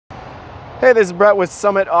Hey, this is Brett with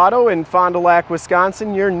Summit Auto in Fond du Lac,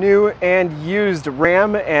 Wisconsin, your new and used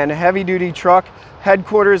Ram and heavy-duty truck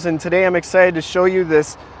headquarters. And today I'm excited to show you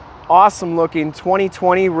this awesome-looking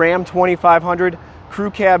 2020 Ram 2500 Crew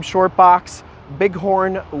Cab Short Box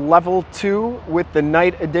Bighorn Level 2 with the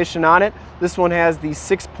Night Edition on it. This one has the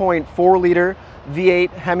 6.4 liter V8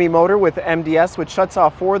 Hemi motor with MDS, which shuts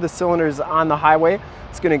off 4 of the cylinders on the highway.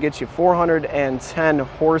 It's going to get you 410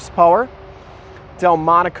 horsepower.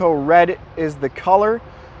 Delmonico red is the color.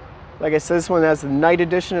 Like I said, this one has the Night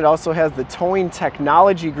Edition. It also has the towing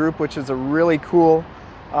technology group, which is a really cool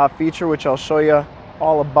feature, which I'll show you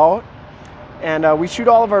all about. And we shoot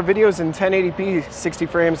all of our videos in 1080p, 60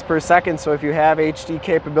 frames per second. So if you have HD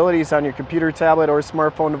capabilities on your computer, tablet, or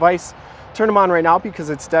smartphone device, turn them on right now,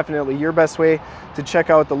 because it's definitely your best way to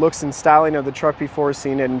check out the looks and styling of the truck before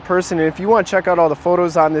seeing it in person. And if you want to check out all the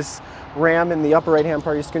photos on this Ram, in the upper right hand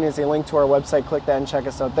part of your screen is a link to our website. Click that and check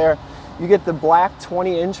us out there. You get the black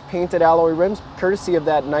 20-inch painted alloy rims, courtesy of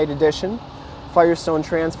that Night Edition. Firestone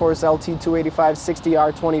Transforce LT 285 60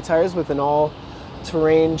 R20 tires with an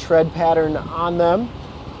all-terrain tread pattern on them.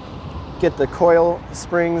 Get the coil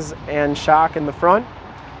springs and shock in the front.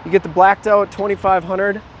 You get the blacked out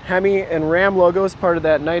 2500 Hemi and Ram logos, part of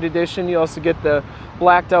that Night Edition. You also get the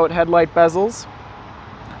blacked out headlight bezels.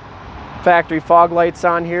 Factory fog lights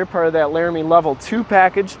on here, part of that Laramie Level 2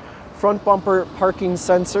 package. Front bumper parking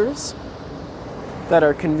sensors that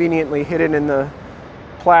are conveniently hidden in the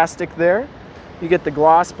plastic there. You get the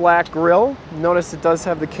gloss black grille. Notice it does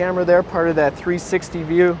have the camera there, part of that 360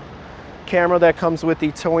 view camera that comes with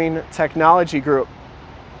the towing technology group.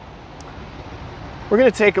 We're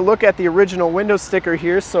going to take a look at the original window sticker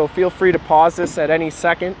here, so feel free to pause this at any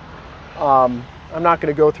second. I'm not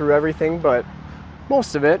going to go through everything, but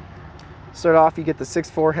most of it. Start off, you get the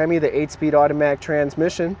 6.4 Hemi, the 8-speed automatic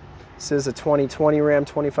transmission. This is a 2020 Ram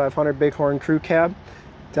 2500 Bighorn Crew Cab.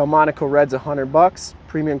 Delmonico red's $100.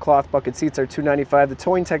 Premium cloth bucket seats are $295. The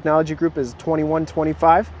towing technology group is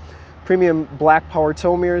 $21.25. Premium black power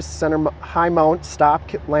tow mirrors, center high mount stop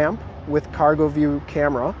lamp with cargo view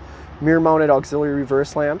camera, mirror mounted auxiliary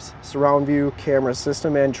reverse lamps, surround view camera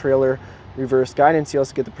system, and trailer reverse guidance. You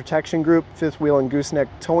also get the protection group, fifth wheel and gooseneck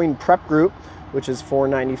towing prep group, which is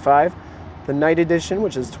 $495. The Night Edition,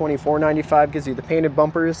 which is $24.95, gives you the painted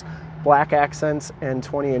bumpers, black accents, and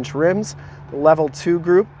 20-inch rims. The Level 2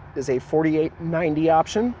 group is a $48.90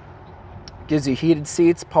 option. Gives you heated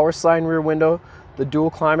seats, power sliding rear window, the dual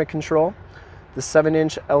climate control, the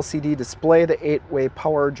 7-inch LCD display, the 8-way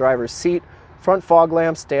power driver's seat, front fog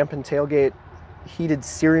lamps, dampened tailgate, heated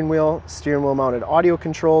steering wheel mounted audio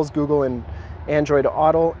controls, Google and Android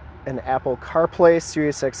Auto, and Apple CarPlay,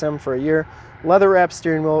 Sirius XM for a year, leather wrap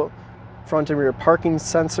steering wheel, front and rear parking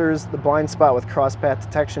sensors, the blind spot with cross path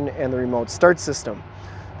detection, and the remote start system.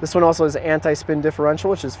 This one also has anti-spin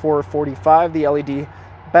differential, which is $445. The LED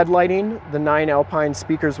bed lighting, the 9 Alpine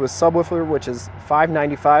speakers with subwoofer, which is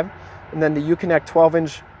 $595, and then the Uconnect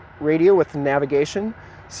 12-inch radio with navigation,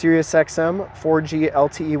 Sirius XM 4G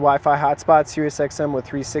LTE Wi-Fi hotspot, Sirius XM with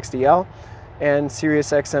 360L, and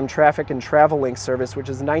Sirius XM traffic and travel link service, which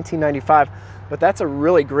is $19.95. But that's a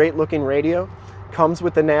really great looking radio. Comes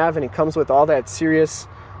with the nav, and it comes with all that Sirius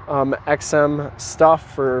XM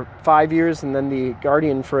stuff for 5 years, and then the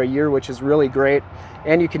Guardian for a year, which is really great.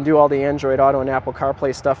 And you can do all the Android Auto and Apple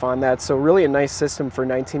CarPlay stuff on that. So really a nice system for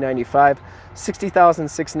 $19.95.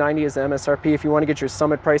 $60,690 is the MSRP. If you want to get your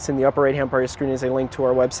Summit price, in the upper right hand part of your screen is a link to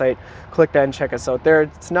our website. Click that and check us out there.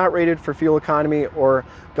 It's not rated for fuel economy or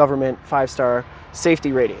government 5-star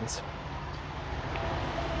safety ratings.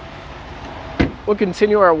 We'll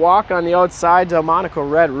continue our walk on the outside. Delmonico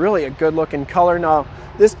red, really a good looking color. Now,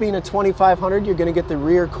 this being a 2500, you're going to get the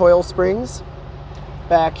rear coil springs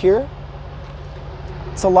back here.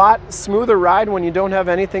 It's a lot smoother ride when you don't have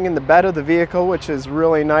anything in the bed of the vehicle, which is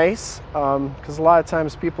really nice, because a lot of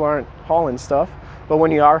times people aren't hauling stuff. But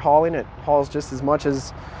when you are hauling, it hauls just as much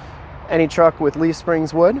as any truck with leaf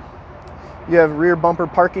springs would. You have rear bumper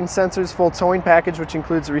parking sensors, full towing package, which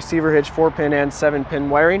includes a receiver hitch, 4-pin and 7-pin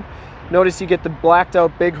wiring. Notice you get the blacked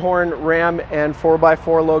out Bighorn, Ram, and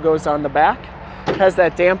 4x4 logos on the back. It has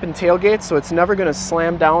that dampened tailgate, so it's never going to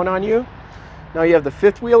slam down on you. Now you have the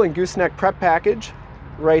fifth wheel and gooseneck prep package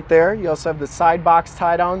right there. You also have the side box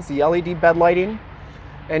tie downs, the LED bed lighting,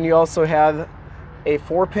 and you also have a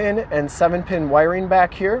 4-pin and 7-pin wiring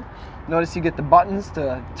back here. Notice you get the buttons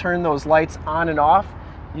to turn those lights on and off.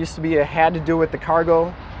 Used to be you had to do it with the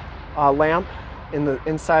cargo lamp in the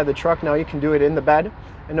inside of the truck. Now you can do it in the bed.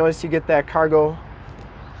 And notice you get that cargo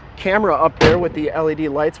camera up there with the LED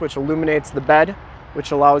lights, which illuminates the bed,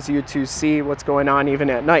 which allows you to see what's going on even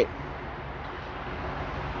at night.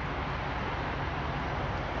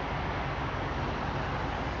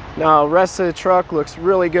 Now, rest of the truck looks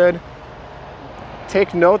really good.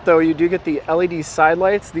 Take note though, you do get the LED side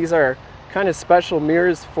lights. These are kind of special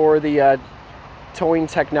mirrors for the towing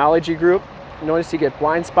technology group. Notice you get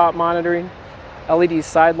blind spot monitoring, LED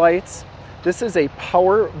side lights. This is a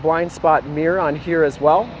power blind spot mirror on here as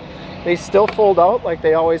well. They still fold out like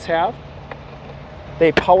they always have.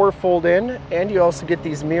 They power fold in, and you also get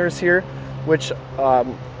these mirrors here which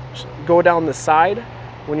go down the side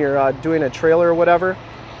when you're doing a trailer or whatever,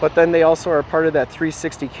 but then they also are part of that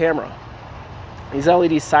 360 camera. These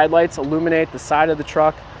LED side lights illuminate the side of the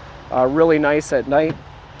truck, really nice at night.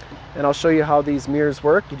 And I'll show you how these mirrors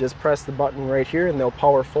work. You just press the button right here and they'll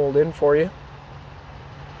power fold in for you.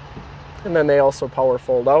 And then they also power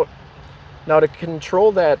fold out. Now to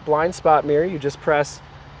control that blind spot mirror, you just press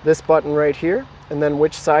this button right here and then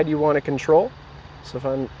which side you want to control. So if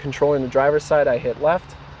I'm controlling the driver's side, I hit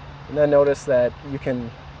left, and then notice that you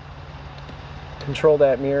can control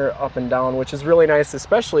that mirror up and down, which is really nice,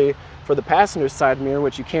 especially for the passenger side mirror,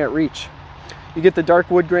 which you can't reach. You get the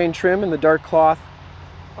dark wood grain trim and the dark cloth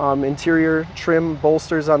interior trim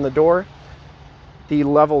bolsters on the door. The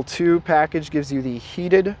level 2 package gives you the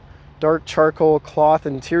heated dark charcoal cloth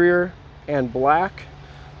interior and black.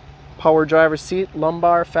 Power driver's seat,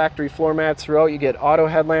 lumbar, factory floor mats throughout. You get auto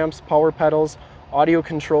headlamps, power pedals, audio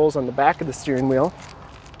controls on the back of the steering wheel.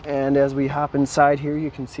 And as we hop inside here, you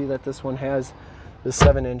can see that this one has the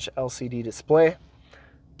 7-inch LCD display,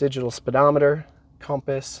 digital speedometer,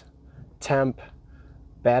 compass, temp,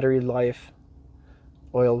 battery life,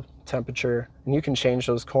 oil temperature, and you can change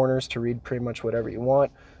those corners to read pretty much whatever you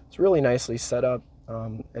want. It's really nicely set up,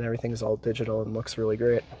 and everything is all digital and looks really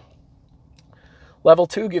great. Level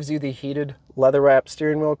 2 gives you the heated leather wrap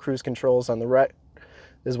steering wheel, cruise controls on the right,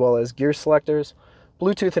 as well as gear selectors,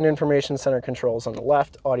 Bluetooth and information center controls on the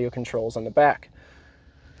left, audio controls on the back.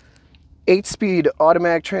 8-speed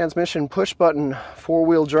automatic transmission, push button,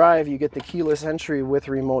 4-wheel drive. You get the keyless entry with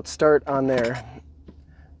remote start on there.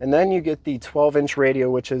 And then you get the 12-inch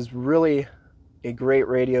radio, which is really a great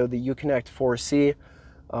radio, the Uconnect 4C,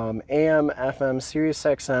 AM, FM, Sirius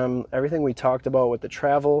XM, everything we talked about with the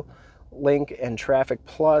travel link and traffic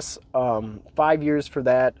plus, 5 years for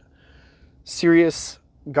that, Sirius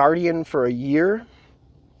Guardian for a year.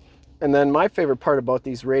 And then my favorite part about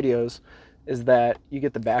these radios is that you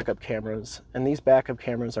get the backup cameras, and these backup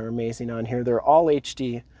cameras are amazing on here. They're all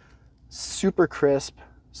HD, super crisp,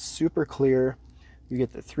 super clear. You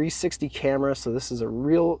get the 360 camera, so this is a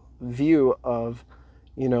real view of,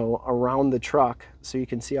 you know, around the truck, so you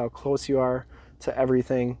can see how close you are to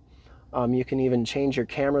everything. You can even change your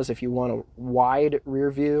cameras if you want a wide rear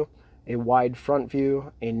view, a wide front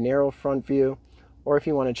view, a narrow front view, or if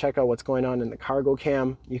you want to check out what's going on in the cargo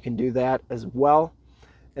cam, you can do that as well.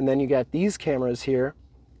 And then you got these cameras here,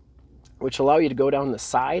 which allow you to go down the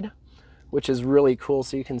side, which is really cool.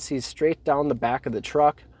 So you can see straight down the back of the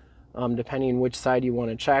truck, depending which side you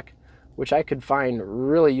want to check, which I could find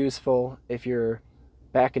really useful if you're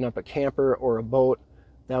backing up a camper or a boat.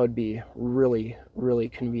 That would be really, really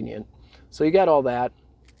convenient. So you got all that.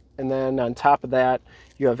 And then on top of that,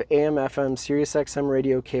 you have AM, FM, Sirius XM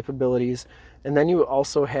radio capabilities. And then you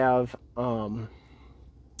also have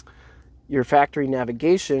your factory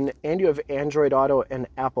navigation, and you have Android Auto and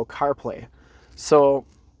Apple CarPlay. So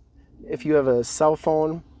if you have a cell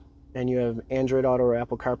phone and you have Android Auto or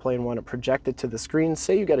Apple CarPlay and want to project it to the screen,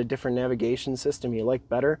 say you got a different navigation system you like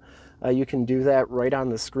better, you can do that right on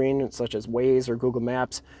the screen, such as Waze or Google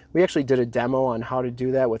Maps. We actually did a demo on how to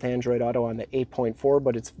do that with Android Auto on the 8.4,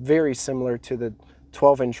 but it's very similar to the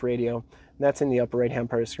 12-inch radio. And that's in the upper right-hand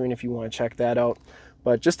part of the screen if you want to check that out.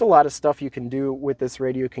 But just a lot of stuff you can do with this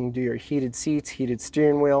radio. You can do your heated seats, heated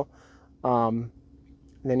steering wheel. And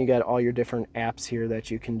then you got all your different apps here that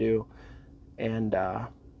you can do, and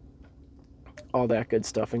all that good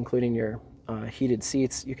stuff, including your heated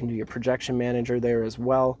seats. You can do your projection manager there as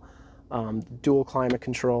well, dual climate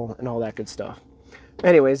control, and all that good stuff.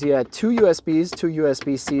 Anyways, you got 2 USBs, 2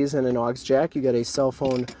 USB-Cs, and an aux jack. You got a cell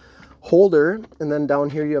phone holder, and then down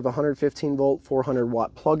here you have a 115 volt 400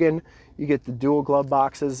 watt plug-in. You get the dual glove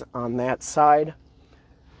boxes on that side.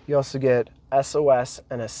 You also get SOS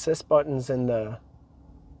and assist buttons in the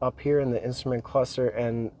up here in the instrument cluster,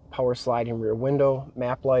 and power sliding rear window,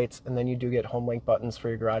 map lights, and then you do get Homelink buttons for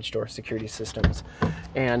your garage door security systems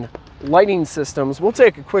and lighting systems. We'll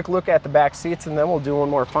take a quick look at the back seats, and then we'll do one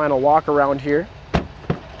more final walk around here.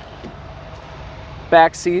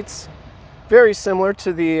 Back seats, very similar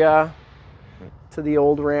to the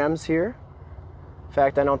old Rams here. In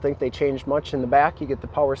fact, I don't think they changed much in the back. You get the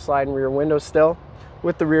power sliding rear window still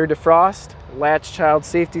with the rear defrost, latch child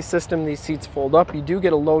safety system. These seats fold up. You do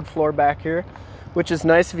get a load floor back here, which is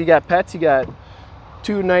nice if you got pets. You got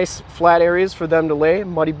 2 nice flat areas for them to lay.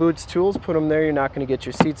 Muddy boots tools, put them there. You're not going to get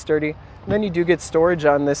your seats dirty. And then you do get storage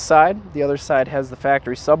on this side. The other side has the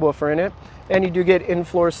factory subwoofer in it. And you do get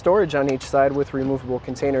in-floor storage on each side with removable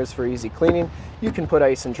containers for easy cleaning. You can put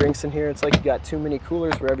ice and drinks in here. It's like you got 2 mini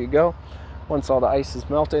coolers wherever you go. Once all the ice is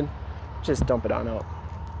melted, just dump it on out.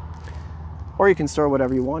 Or you can store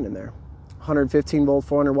whatever you want in there. 115 volt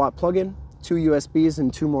 400 watt plug-in, 2 USBs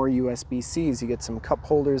and 2 more USB-Cs. You get some cup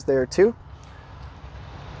holders there too.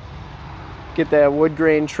 Get that wood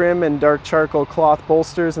grain trim and dark charcoal cloth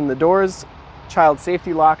bolsters in the doors, child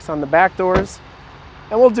safety locks on the back doors.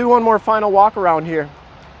 And we'll do one more final walk around here.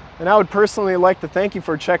 And I would personally like to thank you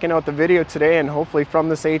for checking out the video today, and hopefully from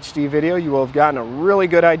this HD video you will have gotten a really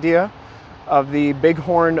good idea of the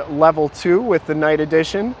Bighorn Level 2 with the Night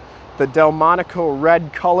Edition, the Delmonico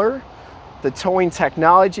red color, the towing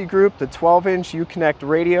technology group, the 12-inch Uconnect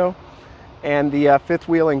radio, and the fifth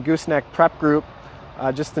wheel and Gooseneck prep group.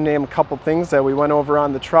 Just to name a couple things that we went over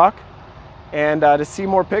on the truck. And to see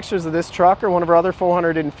more pictures of this truck or one of our other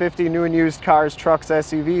 450 new and used cars, trucks,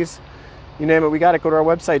 SUVs, you name it, we got it. Go to our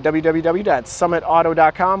website,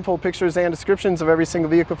 www.summitauto.com. Full pictures and descriptions of every single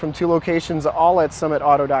vehicle from 2 locations, all at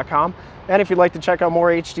summitauto.com. And if you'd like to check out more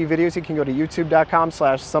HD videos, you can go to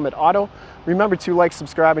youtube.com/summitauto. Remember to like,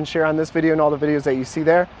 subscribe, and share on this video and all the videos that you see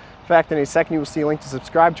there. In fact, in a second, you will see a link to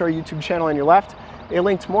subscribe to our YouTube channel on your left, a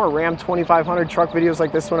link to more Ram 2500 truck videos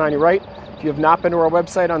like this one on your right. If you have not been to our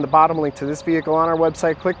website, on the bottom, link to this vehicle on our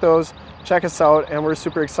website. Click those, check us out, and we're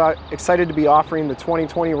super excited to be offering the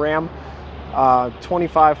 2020 Ram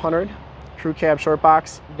 2500 Crew Cab Short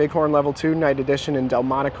Box, Bighorn Level 2, Night Edition, and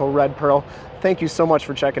Delmonico Red Pearl. Thank you so much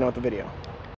for checking out the video.